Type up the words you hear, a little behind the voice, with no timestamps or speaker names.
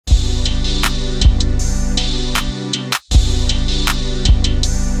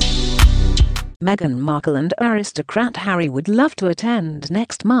Meghan Markle and aristocrat Harry would love to attend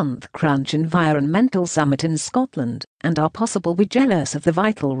next month's Crunch Environmental Summit in Scotland, and are possibly jealous of the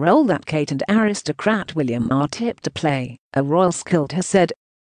vital role that Kate and aristocrat William are tipped to play, a royal skilt has said.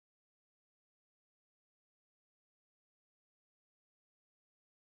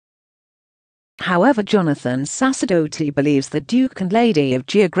 However, Jonathan Sacerdoti believes the Duke and Lady of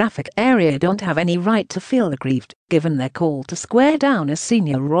geographic area don't have any right to feel aggrieved, given their call to square down as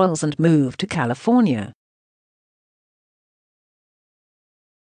senior royals and move to California.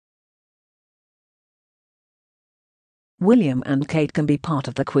 William and Kate can be part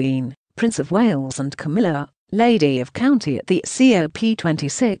of the Queen, Prince of Wales and Camilla, Lady of County at the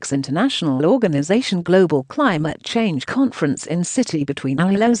COP26 International Organization Global Climate Change Conference in City between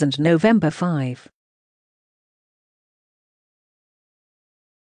Isles and November 5.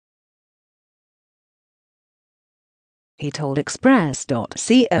 He told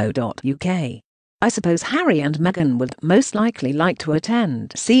Express.co.uk. I suppose Harry and Meghan would most likely like to attend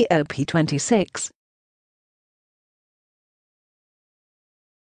COP26.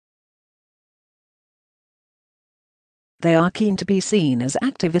 They are keen to be seen as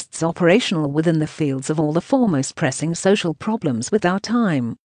activists operational within the fields of all the foremost pressing social problems with our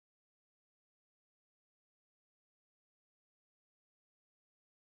time.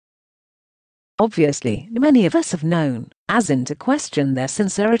 Obviously, many of us have known, as in to question their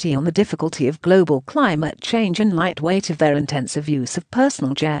sincerity on the difficulty of global climate change in light weight of their intensive use of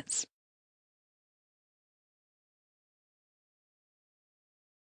personal jets.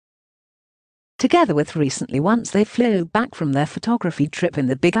 Together with recently once they flew back from their photography trip in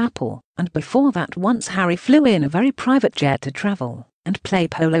the Big Apple, and before that once Harry flew in a very private jet to travel and play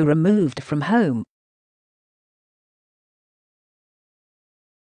polo removed from home.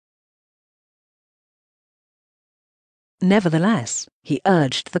 Nevertheless, he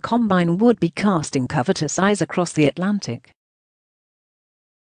urged the Combine would be casting covetous eyes across the Atlantic.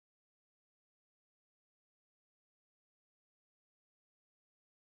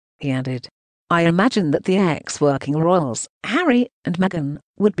 He added, I imagine that the ex-working royals, Harry and Meghan,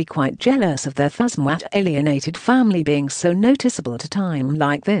 would be quite jealous of their somewhat alienated family being so noticeable at a time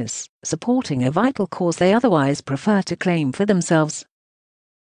like this, supporting a vital cause they otherwise prefer to claim for themselves.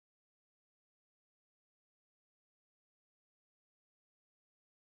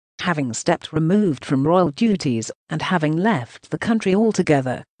 Having stepped removed from royal duties and having left the country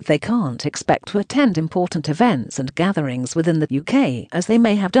altogether, they can't expect to attend important events and gatherings within the UK as they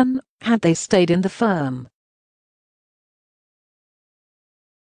may have done had they stayed in the firm.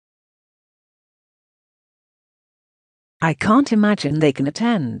 I can't imagine they can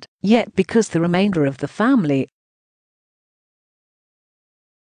attend, yet because the remainder of the family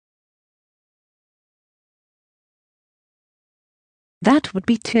that would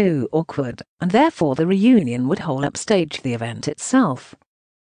be too awkward, and therefore the reunion would whole upstage the event itself.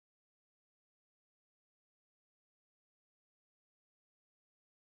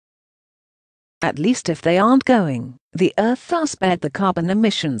 At least if they aren't going, the Earth thus spared the carbon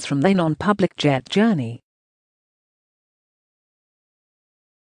emissions from their non-public jet journey.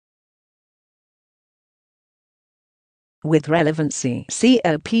 With relevancy,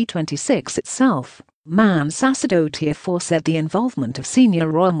 COP26 itself, Man Sacerdoti aforesaid the involvement of senior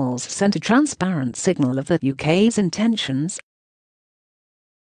royals sent a transparent signal of the UK's intentions.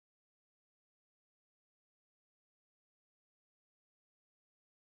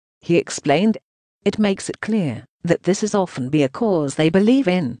 He explained, it makes it clear that this is often be a cause they believe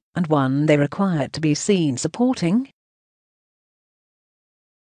in, and one they require to be seen supporting.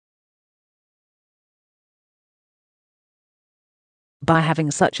 By having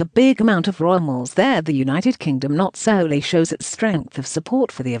such a big amount of royals there, the United Kingdom not solely shows its strength of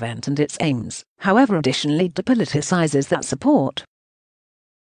support for the event and its aims, however additionally depoliticizes that support.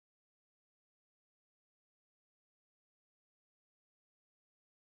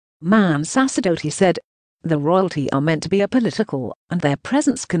 Man Sacerdoti said, the royalty are meant to be apolitical, and their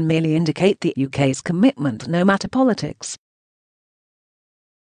presence can merely indicate the UK's commitment no matter politics.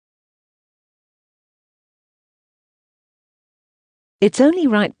 It's only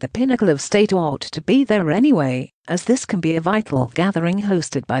right the pinnacle of state ought to be there anyway, as this can be a vital gathering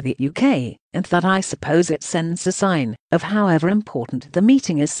hosted by the UK, and that I suppose it sends a sign of however important the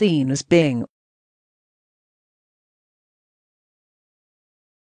meeting is seen as being.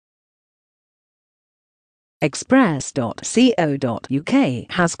 Express.co.uk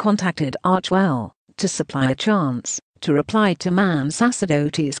has contacted Archwell to supply a chance to reply to Man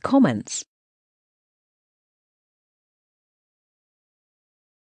Sacerdoti's comments.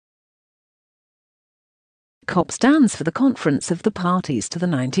 COP stands for the Conference of the Parties to the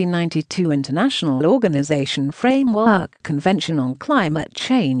 1992 International Organization Framework Convention on Climate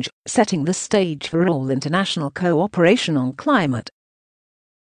Change, setting the stage for all international cooperation on climate.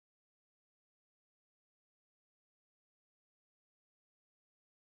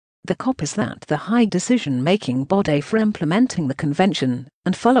 The COP is the high decision-making body for implementing the convention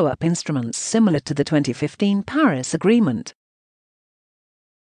and follow-up instruments similar to the 2015 Paris Agreement.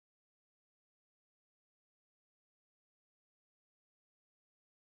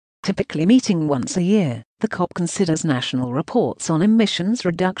 Typically meeting once a year, the COP considers national reports on emissions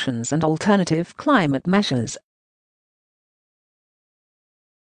reductions and alternative climate measures.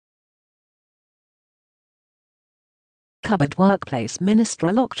 Covered Workplace Minister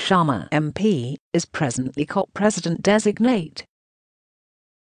Alok Sharma MP is presently COP President Designate.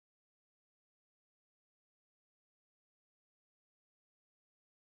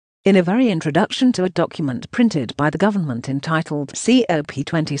 In a very introduction to a document printed by the government entitled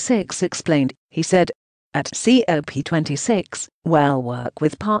COP26 Explained, he said, "At COP26, we'll work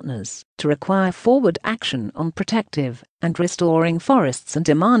with partners to require forward action on protective and restoring forests and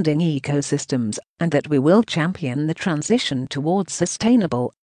demanding ecosystems, and that we will champion the transition towards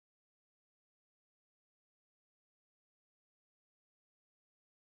sustainable,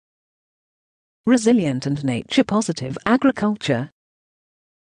 resilient and nature-positive agriculture."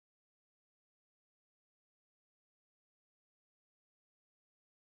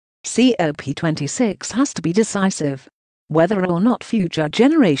 COP26 has to be decisive. Whether or not future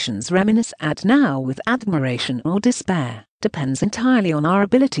generations reminisce at now with admiration or despair depends entirely on our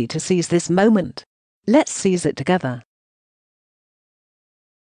ability to seize this moment. Let's seize it together.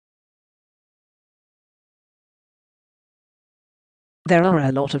 There are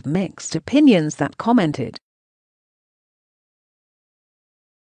a lot of mixed opinions that commented.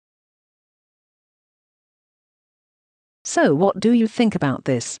 So what do you think about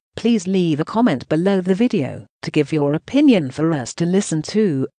this? Please leave a comment below the video to give your opinion for us to listen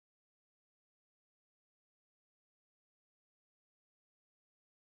to.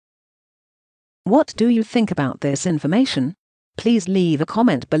 What do you think about this information? Please leave a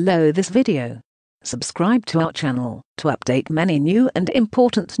comment below this video. Subscribe to our channel to update many new and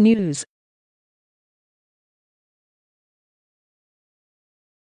important news.